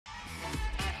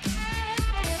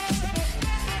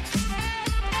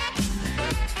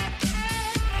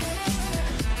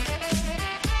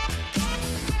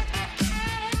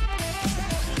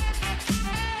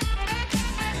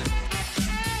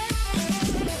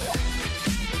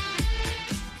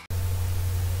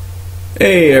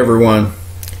Hey everyone,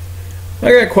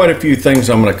 I got quite a few things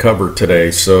I'm going to cover today.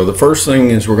 So the first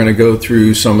thing is we're going to go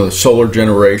through some of the solar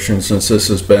generation, since this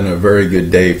has been a very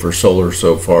good day for solar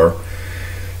so far.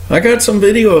 I got some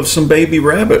video of some baby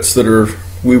rabbits that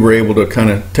we were able to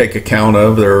kind of take account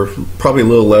of. They're probably a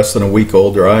little less than a week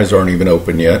old. Their eyes aren't even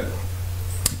open yet.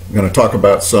 I'm going to talk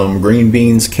about some green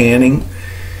beans canning,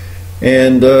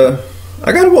 and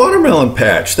I got a watermelon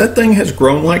patch. That thing has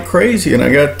grown like crazy, and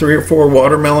I got 3 or 4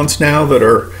 watermelons now that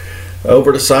are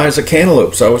over the size of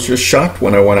cantaloupes. I was just shocked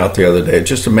when I went out the other day. It's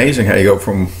just amazing how you go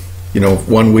from,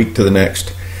 one week to the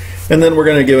next. And then we're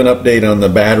going to give an update on the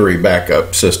battery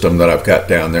backup system that I've got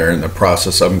down there and the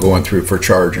process I'm going through for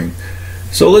charging.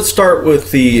 So let's start with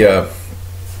the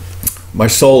my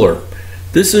solar.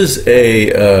 This is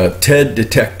a TED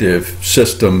detective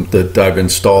system that I've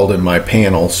installed in my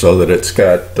panel so that it's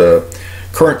got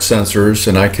current sensors,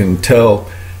 and I can tell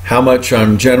how much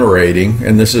I'm generating,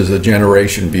 and this is a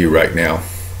generation view right now.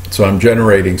 So I'm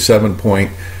generating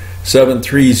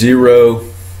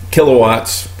 7.730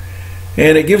 kilowatts,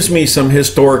 and it gives me some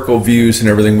historical views and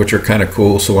everything, which are kind of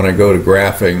cool. So when I go to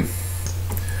graphing,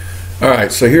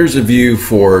 alright, so here's a view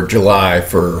for July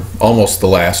for almost the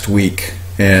last week,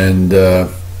 and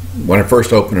when I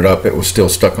first opened it up, it was still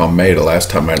stuck on May the last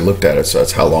time I looked at it, so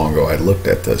that's how long ago I looked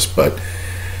at this. But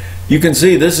you can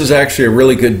see this is actually a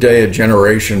really good day of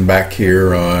generation back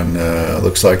here on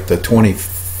looks like the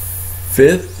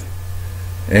 25th,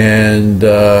 and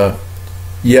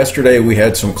yesterday we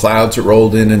had some clouds that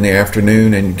rolled in the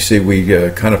afternoon, and you can see we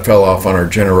kind of fell off on our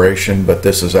generation, but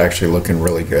this is actually looking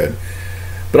really good.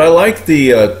 But I like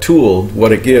the tool,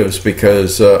 what it gives,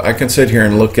 because I can sit here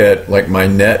and look at like my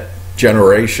net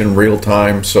generation real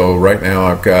time. So right now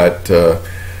I've got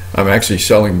I'm actually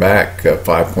selling back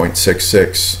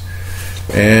 5.66,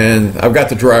 and I've got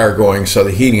the dryer going, so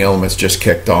the heating elements just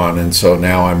kicked on, and so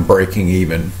now I'm breaking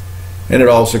even. And it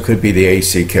also could be the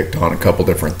AC kicked on, a couple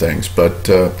different things. But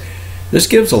this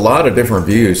gives a lot of different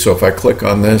views. So if I click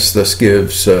on this, this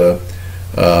gives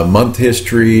month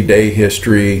history, day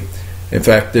history. In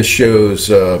fact, this shows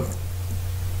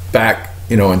back,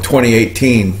 in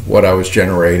 2018 what I was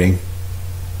generating.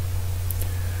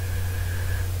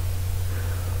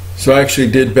 So I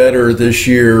actually did better this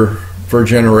year for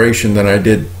generation than I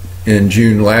did in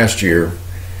June last year.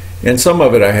 And some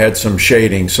of it I had some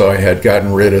shading, so I had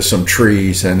gotten rid of some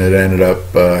trees, and it ended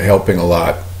up helping a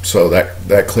lot. So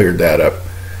that cleared that up.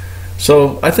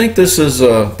 So I think this is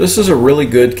a really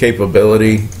good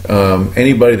capability.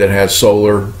 Anybody that has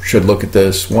solar should look at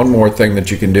this. One more thing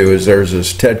that you can do is there's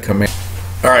this TED command.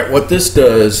 Alright, what this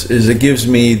does is it gives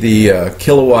me the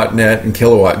kilowatt net and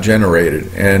kilowatt generated,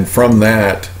 and from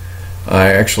that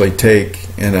I actually take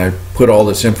and I put all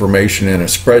this information in a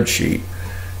spreadsheet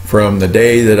from the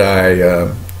day that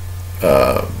I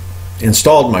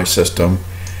installed my system.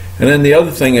 And then the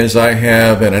other thing is I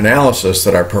have an analysis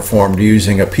that I performed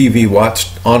using a PV Watts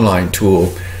online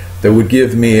tool that would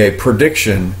give me a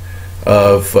prediction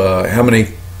of how many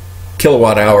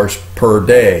kilowatt hours per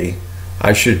day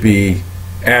I should be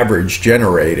average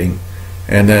generating,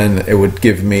 and then it would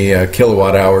give me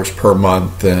kilowatt hours per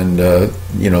month, and the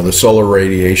solar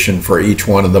radiation for each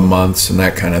one of the months and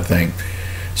that kind of thing.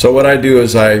 So what I do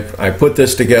is I put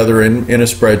this together in a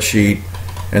spreadsheet,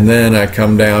 and then I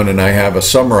come down and I have a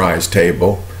summarized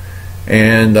table,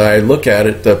 and I look at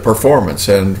it, the performance,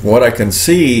 and what I can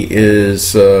see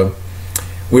is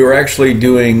we were actually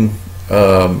doing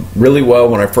really well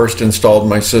when I first installed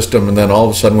my system, and then all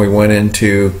of a sudden we went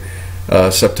into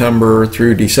September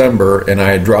through December, and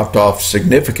I had dropped off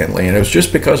significantly, and it was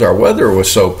just because our weather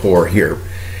was so poor here.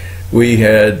 We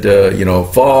had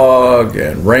fog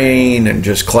and rain and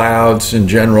just clouds in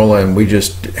general, and we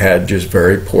just had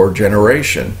very poor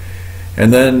generation.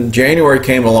 And then January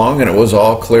came along and it was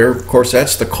all clear. Of course,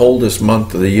 that's the coldest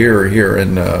month of the year here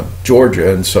in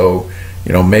Georgia, and so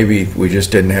maybe we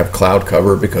just didn't have cloud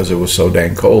cover because it was so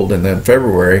dang cold. And then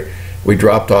February we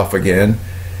dropped off again,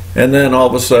 and then all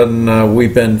of a sudden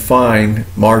we've been fine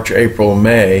March, April,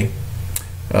 May.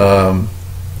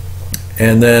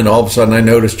 And then all of a sudden I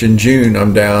noticed in June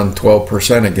I'm down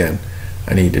 12% again.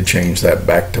 I need to change that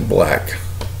back to black.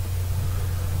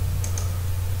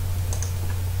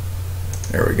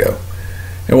 There we go.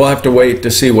 And we'll have to wait to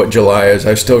see what July is.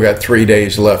 I still got 3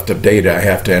 days left of data I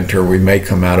have to enter. We may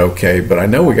come out okay, but I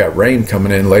know we got rain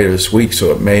coming in later this week,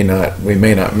 so we may not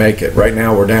make it. Right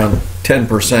now we're down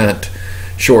 10%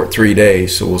 short 3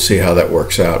 days, so we'll see how that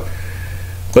works out.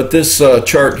 But this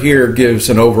chart here gives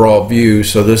an overall view.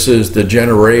 So this is the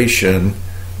generation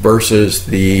versus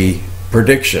the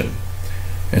prediction,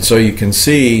 and so you can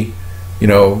see,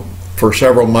 for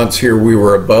several months here we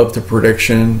were above the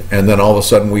prediction, and then all of a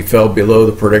sudden we fell below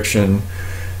the prediction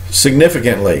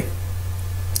significantly.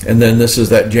 And then this is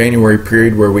that January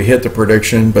period where we hit the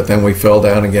prediction, but then we fell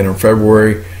down again in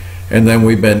February, and then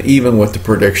we've been even with the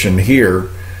prediction here,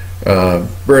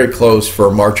 very close for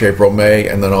March, April, May,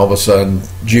 and then all of a sudden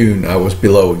June I was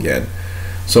below again.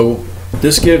 So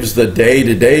this gives the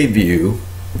day-to-day view,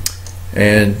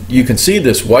 and you can see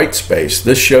this white space.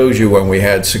 This shows you when we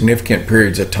had significant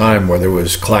periods of time where there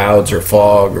was clouds or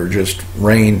fog or just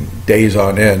rain days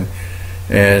on end.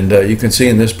 And you can see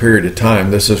in this period of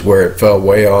time, this is where it fell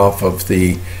way off of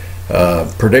the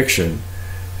prediction.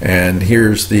 And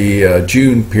here's the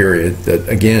June period that,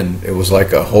 again, it was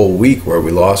like a whole week where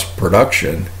we lost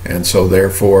production. And so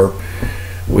therefore,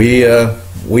 we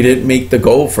didn't meet the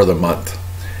goal for the month.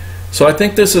 So I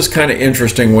think this is kind of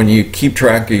interesting when you keep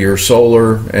track of your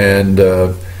solar, and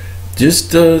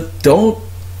just don't,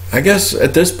 I guess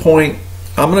at this point,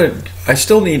 I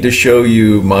still need to show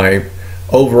you my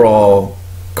overall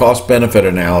cost benefit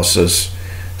analysis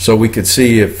so we could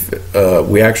see if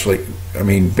we actually, I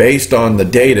mean, based on the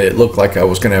data, it looked like I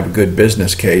was going to have a good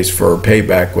business case for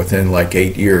payback within like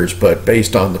 8 years, but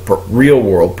based on the real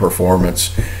world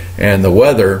performance and the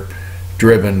weather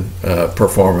driven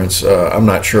performance, I'm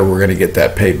not sure we're going to get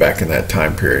that payback in that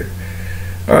time period.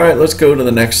 All right, let's go to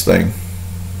the next thing.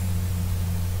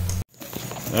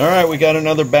 All right, we got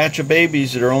another batch of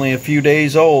babies that are only a few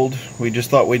days old. We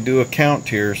just thought we'd do a count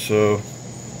here. So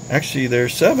actually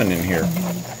there's 7 in here.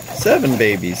 7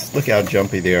 babies. Look how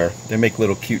jumpy they are. They make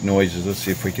little cute noises. Let's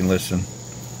see if we can listen.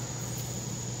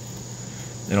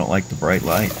 They don't like the bright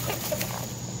light.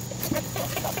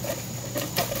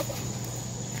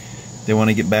 They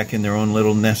want to get back in their own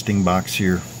little nesting box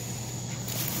here.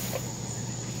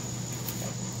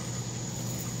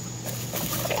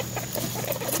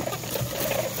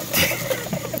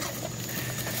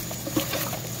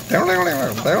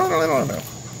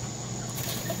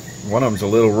 One of them's a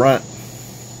little runt.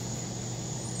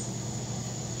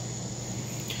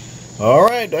 All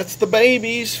right, that's the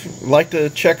babies. Like to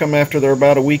check them after they're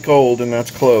about a week old, and that's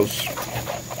close.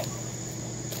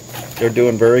 They're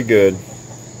doing very good.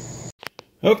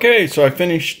 Okay, so I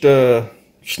finished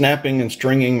snapping and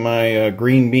stringing my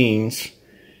green beans,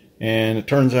 and it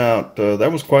turns out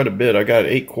that was quite a bit. I got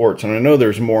 8 quarts, and I know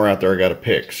there's more out there I got to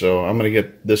pick, so I'm going to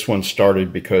get this one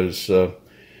started because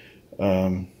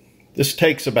this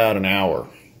takes about an hour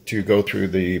to go through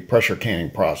the pressure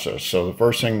canning process. So the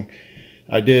first thing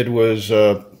I did was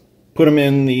put them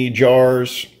in the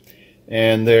jars,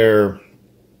 and I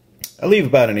leave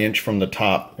about an inch from the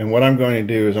top, and what I'm going to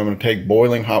do is I'm going to take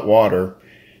boiling hot water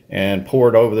and pour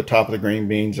it over the top of the green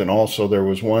beans, and also there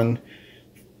was 1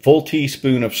 full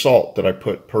teaspoon of salt that I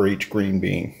put per each green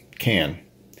bean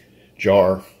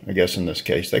jar, I guess in this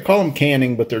case. They call them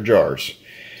canning, but they're jars.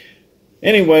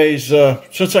 Anyways,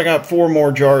 since I got 4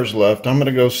 more jars left, I'm going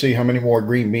to go see how many more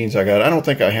green beans I got. I don't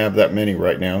think I have that many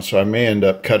right now, so I may end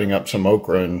up cutting up some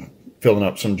okra and filling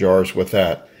up some jars with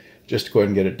that, just to go ahead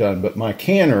and get it done. But my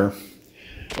canner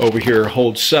over here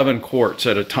holds 7 quarts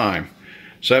at a time.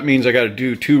 So that means I got to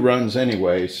do 2 runs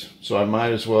anyways. So I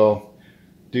might as well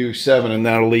do 7, and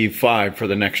that'll leave 5 for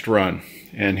the next run.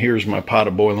 And here's my pot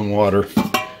of boiling water.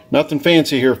 Nothing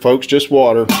fancy here, folks, just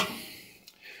water.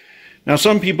 Now,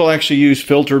 some people actually use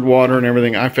filtered water and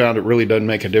everything. I found it really doesn't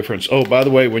make a difference. Oh, by the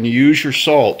way, when you use your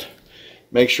salt,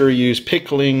 make sure you use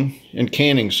pickling and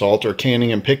canning salt, or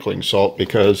canning and pickling salt,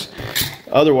 because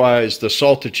otherwise the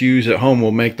salt that you use at home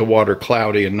will make the water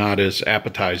cloudy and not as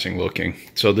appetizing looking.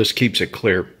 So this keeps it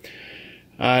clear.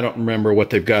 I don't remember what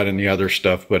they've got in the other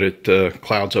stuff, but it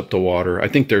clouds up the water. I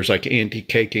think there's like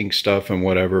anti-caking stuff and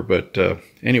whatever, but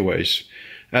anyways,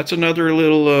 that's another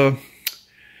little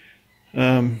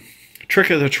trick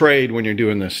of the trade when you're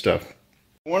doing this stuff.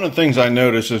 One of the things I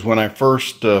notice is when I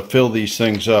first fill these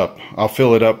things up, I'll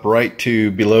fill it up right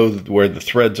to below where the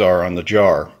threads are on the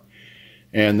jar.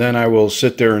 And then I will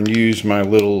sit there and use my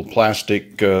little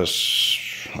plastic, I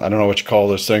don't know what you call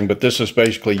this thing, but this is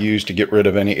basically used to get rid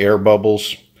of any air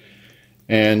bubbles.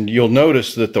 And you'll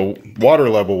notice that the water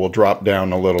level will drop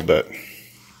down a little bit.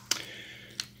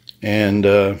 And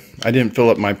I didn't fill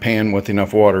up my pan with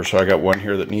enough water, so I got one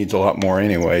here that needs a lot more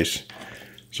anyways.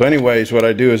 So anyways, what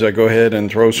I do is I go ahead and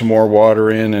throw some more water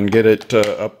in and get it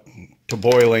up to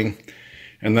boiling,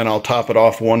 and then I'll top it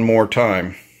off one more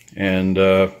time and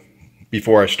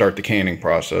before I start the canning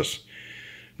process.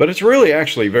 But it's really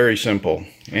actually very simple,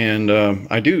 and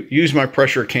I do use my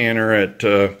pressure canner at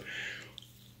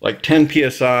like 10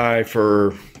 psi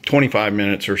for 25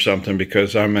 minutes or something,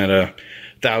 because I'm at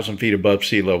 1,000 feet above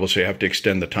sea level, so you have to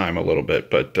extend the time a little bit.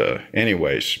 But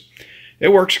anyways,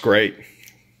 It works great.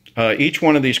 Each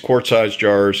one of these quart-sized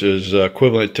jars is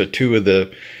equivalent to 2 of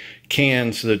the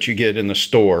cans that you get in the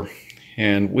store.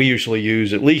 And we usually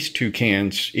use at least 2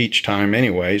 cans each time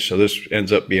anyway, so this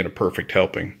ends up being a perfect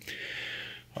helping.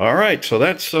 All right, so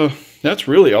that's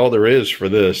really all there is for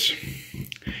this.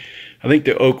 I think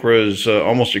the okra is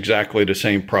almost exactly the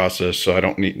same process, so I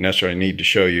don't necessarily need to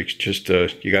show you. It's just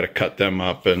you got to cut them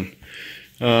up. And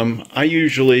I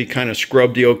usually kind of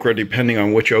scrub the okra depending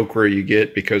on which okra you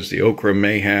get, because the okra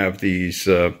may have these,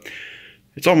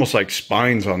 it's almost like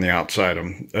spines on the outside of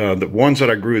them. The ones that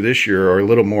I grew this year are a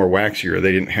little more waxier.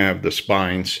 They didn't have the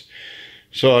spines.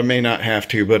 So I may not have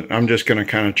to, but I'm just going to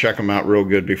kind of check them out real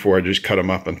good before I just cut them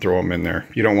up and throw them in there.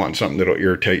 You don't want something that'll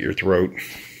irritate your throat.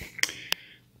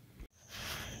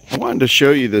 I wanted to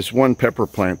show you this one pepper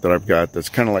plant that I've got that's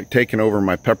kind of like taking over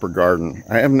my pepper garden.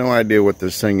 I have no idea what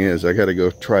this thing is. I got to go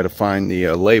try to find the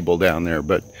label down there,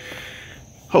 but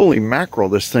holy mackerel,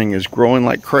 this thing is growing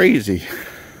like crazy.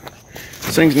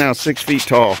 This thing's now 6 feet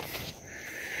tall,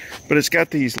 but it's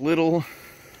got these little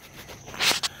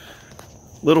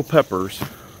peppers,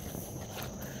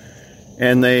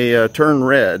 and they turn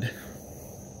red.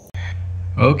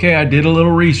 Okay, I did a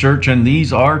little research, and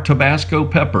these are Tabasco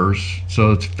peppers,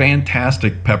 so it's a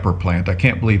fantastic pepper plant. I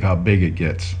can't believe how big it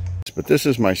gets. But this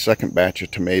is my second batch of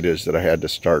tomatoes that I had to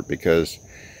start, because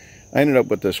I ended up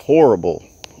with this horrible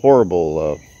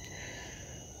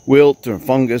wilt and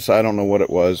fungus. I don't know what it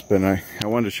was, but I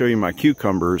wanted to show you my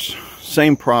cucumbers.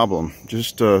 Same problem,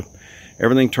 just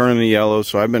everything turning yellow.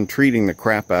 So I've been treating the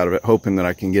crap out of it, hoping that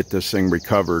I can get this thing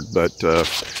recovered. But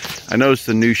I noticed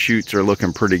the new shoots are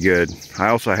looking pretty good. I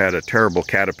also had a terrible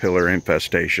caterpillar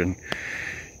infestation.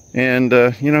 And,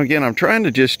 you know, again, I'm trying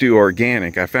to just do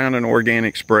organic. I found an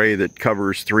organic spray that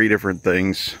covers 3 different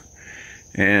things.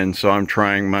 And so I'm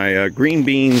trying. My green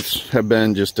beans have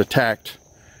been just attacked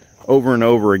over and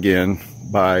over again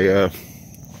by,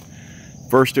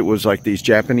 first it was like these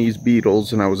Japanese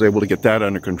beetles, and I was able to get that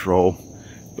under control.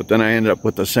 But then I ended up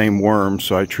with the same worm,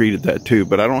 so I treated that too.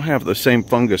 But I don't have the same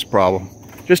fungus problem.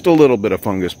 Just a little bit of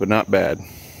fungus, but not bad.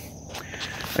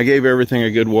 I gave everything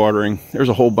a good watering. There's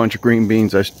a whole bunch of green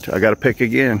beans I got to pick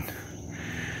again.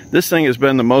 This thing has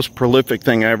been the most prolific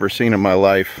thing I've ever seen in my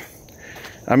life.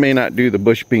 I may not do the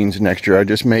bush beans next year. I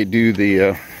just may do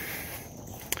the,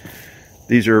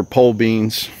 these are pole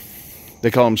beans.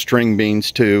 They call them string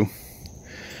beans too.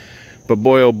 But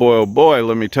boy, oh boy, oh boy,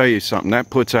 let me tell you something. That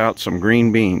puts out some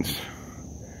green beans.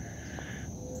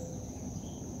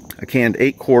 I canned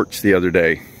 8 quarts the other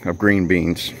day of green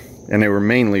beans, and they were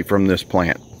mainly from this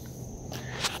plant,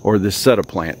 or this set of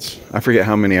plants. I forget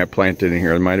how many I planted in here.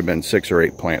 There might have been 6 or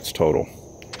 8 plants total.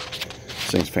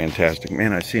 This thing's fantastic.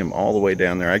 Man, I see them all the way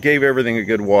down there. I gave everything a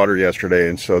good water yesterday,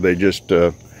 and so they just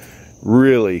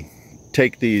really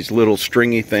take these little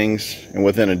stringy things, and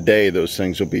within a day those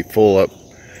things will be full up,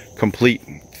 complete,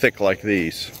 thick like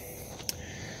these.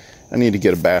 I need to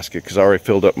get a basket because I already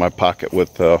filled up my pocket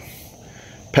with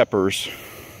peppers.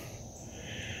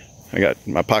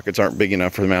 My pockets aren't big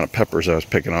enough for the amount of peppers I was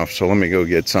picking off, so let me go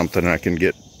get something and I can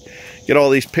get all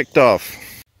these picked off.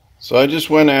 So I just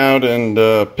went out and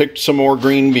picked some more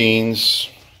green beans,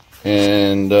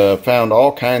 and found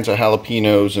all kinds of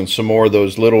jalapenos and some more of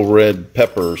those little red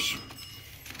peppers.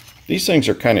 These things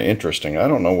are kind of interesting. I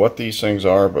don't know what these things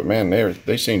are, but man,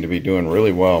 they seem to be doing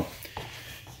really well.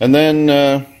 And then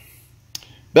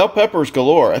bell peppers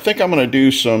galore. I think I'm going to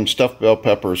do some stuffed bell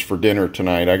peppers for dinner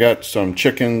tonight. I got some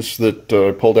chickens that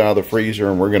I pulled out of the freezer,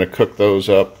 and we're going to cook those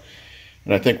up.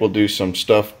 And I think we'll do some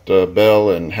stuffed bell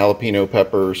and jalapeno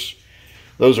peppers.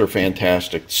 Those are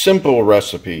fantastic. Simple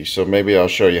recipe, so maybe I'll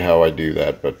show you how I do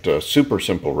that, but super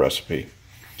simple recipe.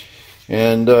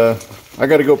 And I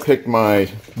got to go pick my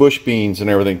bush beans and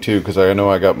everything too, because I know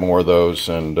I got more of those.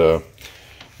 And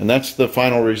that's the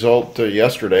final result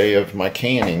yesterday of my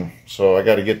canning. So I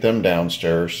got to get them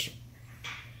downstairs.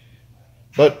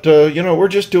 But, you know, we're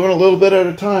just doing a little bit at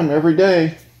a time every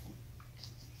day.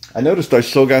 I noticed I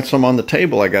still got some on the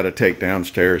table I got to take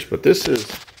downstairs. But this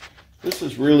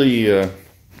is really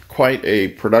quite a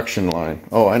production line.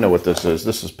 Oh, I know what this is.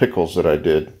 This is pickles that I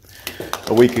did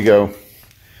a week ago.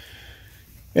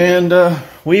 And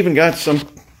we even got some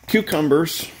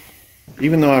cucumbers.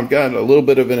 Even though I've got a little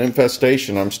bit of an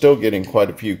infestation, I'm still getting quite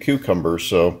a few cucumbers,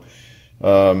 so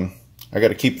I got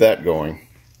to keep that going.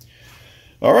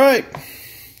 All right,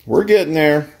 we're getting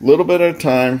there, a little bit at a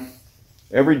time,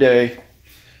 every day.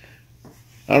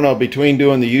 I don't know, between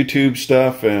doing the YouTube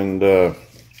stuff and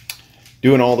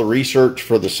doing all the research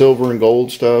for the silver and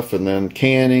gold stuff, and then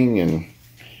canning and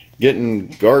getting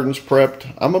gardens prepped,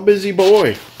 I'm a busy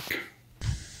boy.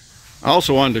 I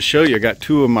also wanted to show you, I got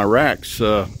 2 of my racks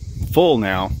full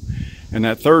now, and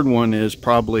that third one is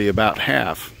probably about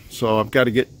half. So I've got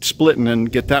to get splitting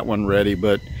and get that one ready,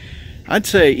 but I'd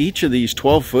say each of these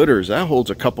 12 footers, that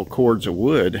holds a couple cords of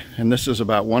wood, and this is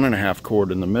about 1.5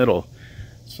 cord in the middle.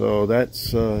 So that's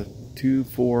 2,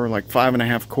 4, like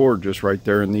 5.5 cord just right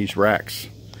there in these racks.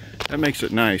 That makes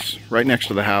it nice, right next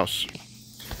to the house.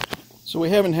 So we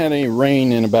haven't had any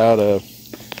rain in about a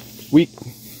week,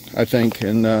 I think,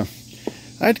 and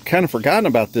I'd kind of forgotten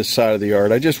about this side of the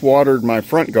yard. I just watered my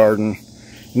front garden,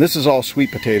 and this is all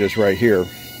sweet potatoes right here.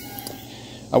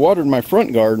 I watered my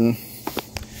front garden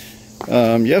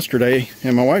yesterday,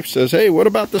 and my wife says, hey, what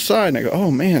about the side? And I go, oh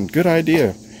man, good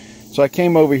idea. So I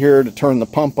came over here to turn the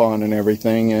pump on and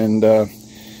everything, and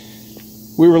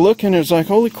we were looking, it was like,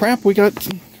 holy crap, we got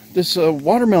this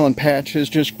watermelon patch has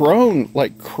just grown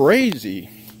like crazy.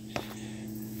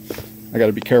 I got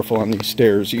to be careful on these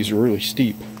stairs, these are really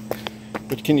steep.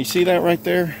 But can you see that right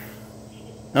there?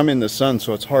 I'm in the sun,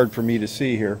 so it's hard for me to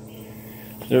see here.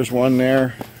 There's one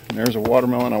there, and there's a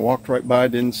watermelon. I walked right by,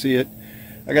 didn't see it.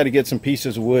 I got to get some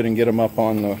pieces of wood and get them up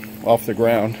on off the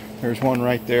ground. There's one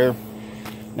right there.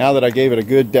 Now that I gave it a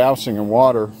good dousing in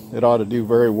water, it ought to do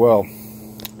very well.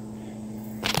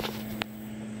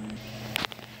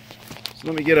 So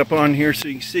let me get up on here so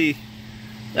you can see.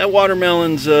 That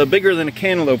watermelon's bigger than a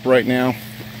cantaloupe right now.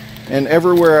 And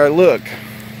everywhere I look,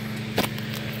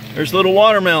 there's little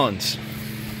watermelons.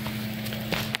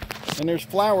 And there's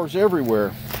flowers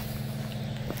everywhere.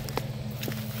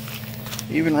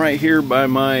 Even right here by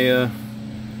my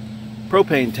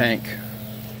propane tank.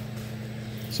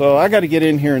 So I got to get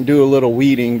in here and do a little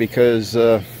weeding because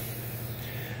I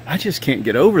just can't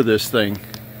get over this thing.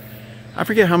 I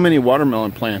forget how many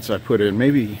watermelon plants I put in,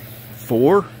 maybe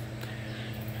 4.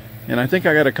 And I think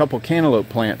I got a couple cantaloupe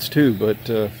plants too, but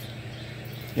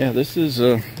yeah, this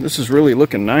is really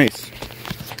looking nice.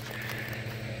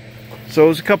 So it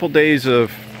was a couple days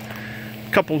of,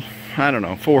 I don't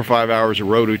know, 4 or 5 hours of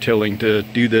rototilling to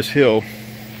do this hill.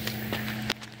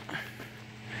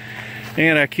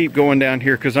 And I keep going down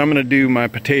here because I'm going to do my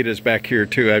potatoes back here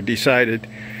too. I've decided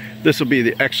this will be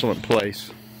the excellent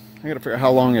place. I got to figure out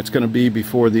how long it's going to be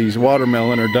before these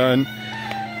watermelon are done,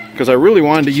 because I really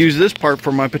wanted to use this part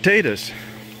for my potatoes.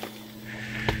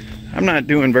 I'm not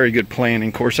doing very good planning.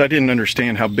 Of course, I didn't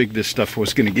understand how big this stuff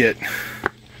was going to get.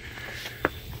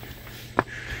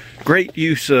 Great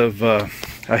use of a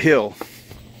hill.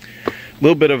 A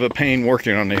little bit of a pain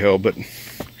working on the hill, but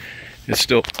it's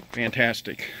still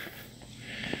fantastic.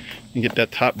 You get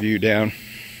that top view down.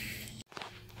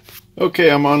 Okay,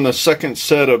 I'm on the second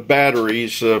set of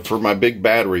batteries for my big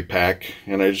battery pack,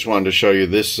 and I just wanted to show you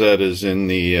this set is in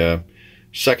the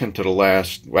second to the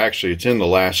last, well, actually it's in the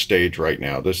last stage right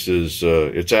now. This is,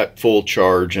 it's at full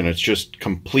charge, and it's just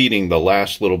completing the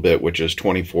last little bit, which is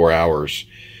 24 hours.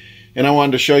 And I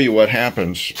wanted to show you what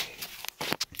happens.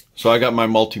 So I got my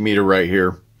multimeter right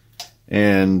here,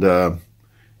 and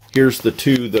here's the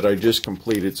 2 that I just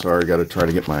completed. Sorry, I got to try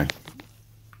to get my...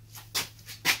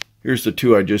 Here's the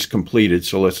 2 I just completed,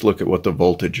 so let's look at what the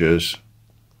voltage is.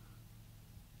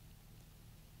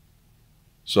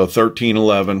 So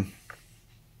 1311,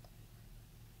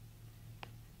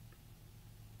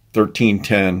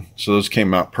 1310, so those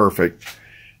came out perfect.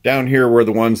 Down here were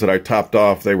the ones that I topped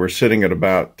off. They were sitting at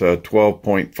about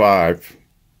 12.5.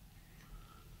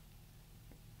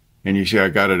 And you see I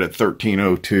got it at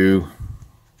 1302.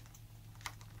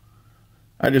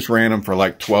 I just ran them for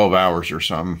like 12 hours or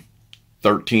something.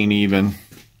 13 even.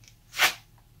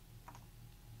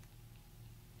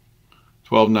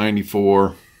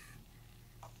 1294.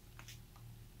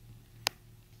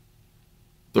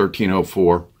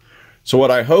 1304. So what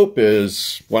I hope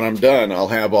is when I'm done, I'll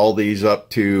have all these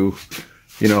up to,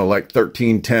 you know, like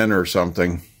 1310 or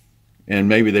something. And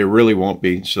maybe they really won't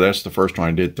be. So that's the first one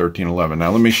I did, 1311. Now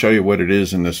let me show you what it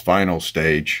is in this final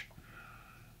stage.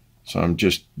 So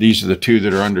these are the 2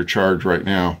 that are under charge right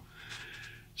now.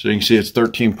 So you can see it's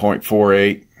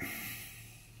 13.48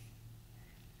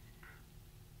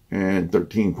 and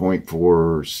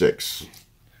 13.46.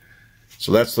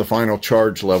 So that's the final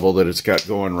charge level that it's got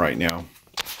going right now.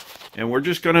 And we're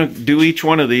just going to do each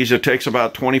one of these. It takes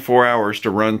about 24 hours to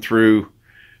run through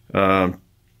 2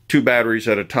 batteries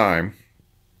at a time.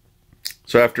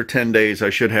 So after 10 days, I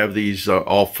should have these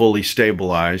all fully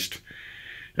stabilized.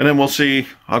 And then we'll see.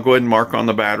 I'll go ahead and mark on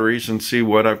the batteries and see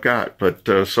what I've got. But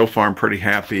so far, I'm pretty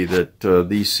happy that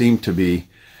these seem to be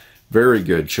very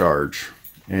good charge.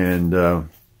 And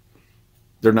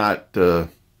they're not, I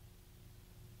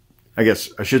guess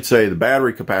I should say the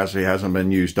battery capacity hasn't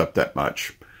been used up that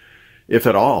much, if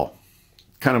at all.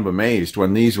 kind of amazed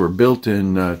when these were built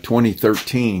in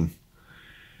 2013.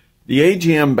 The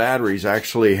AGM batteries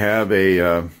actually have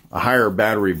a higher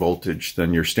battery voltage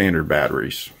than your standard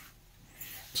batteries.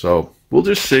 So we'll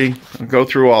just see. I'll go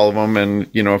through all of them, and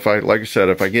you know, if I, like I said,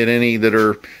 if I get any that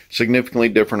are significantly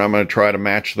different, I'm going to try to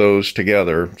match those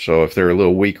together. So if they're a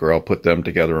little weaker, I'll put them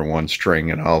together in one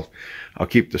string, and I'll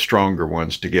keep the stronger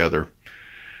ones together.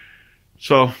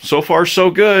 So far so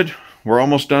good. We're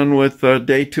almost done with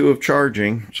day 2 of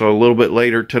charging. So a little bit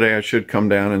later today, I should come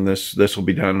down, and this will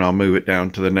be done, and I'll move it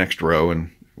down to the next row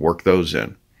and work those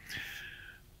in.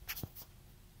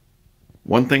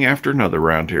 One thing after another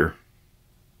around here.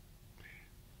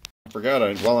 I forgot,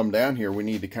 while I'm down here, we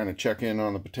need to kind of check in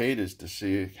on the potatoes to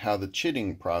see how the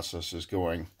chitting process is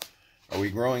going. Are we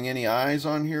growing any eyes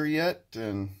on here yet?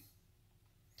 And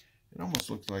it almost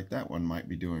looks like that one might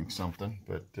be doing something,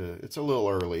 but it's a little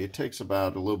early. It takes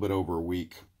about a little bit over a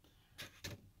week.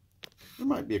 There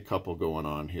might be a couple going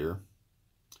on here.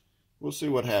 We'll see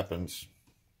what happens.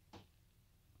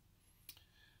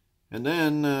 And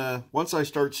then once I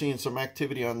start seeing some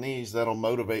activity on these, that'll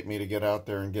motivate me to get out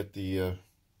there and get the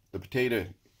potato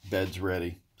beds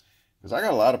ready. Because I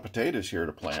got a lot of potatoes here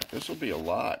to plant. This will be a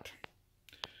lot.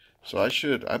 So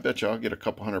I bet you I'll get a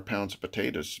couple 100 pounds of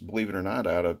potatoes, believe it or not,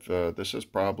 out of, this is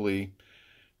probably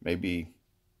maybe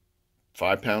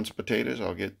 5 pounds of potatoes.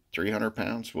 I'll get 300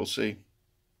 pounds. We'll see.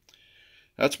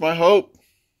 That's my hope.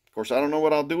 Of course, I don't know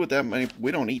what I'll do with that many.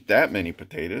 We don't eat that many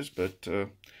potatoes, but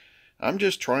I'm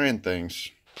just trying things.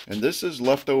 And this is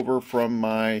leftover from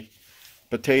my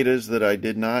potatoes that I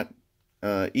did not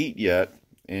eat yet.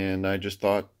 And I just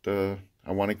thought I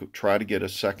want to try to get a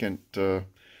second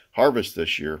harvest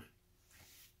this year.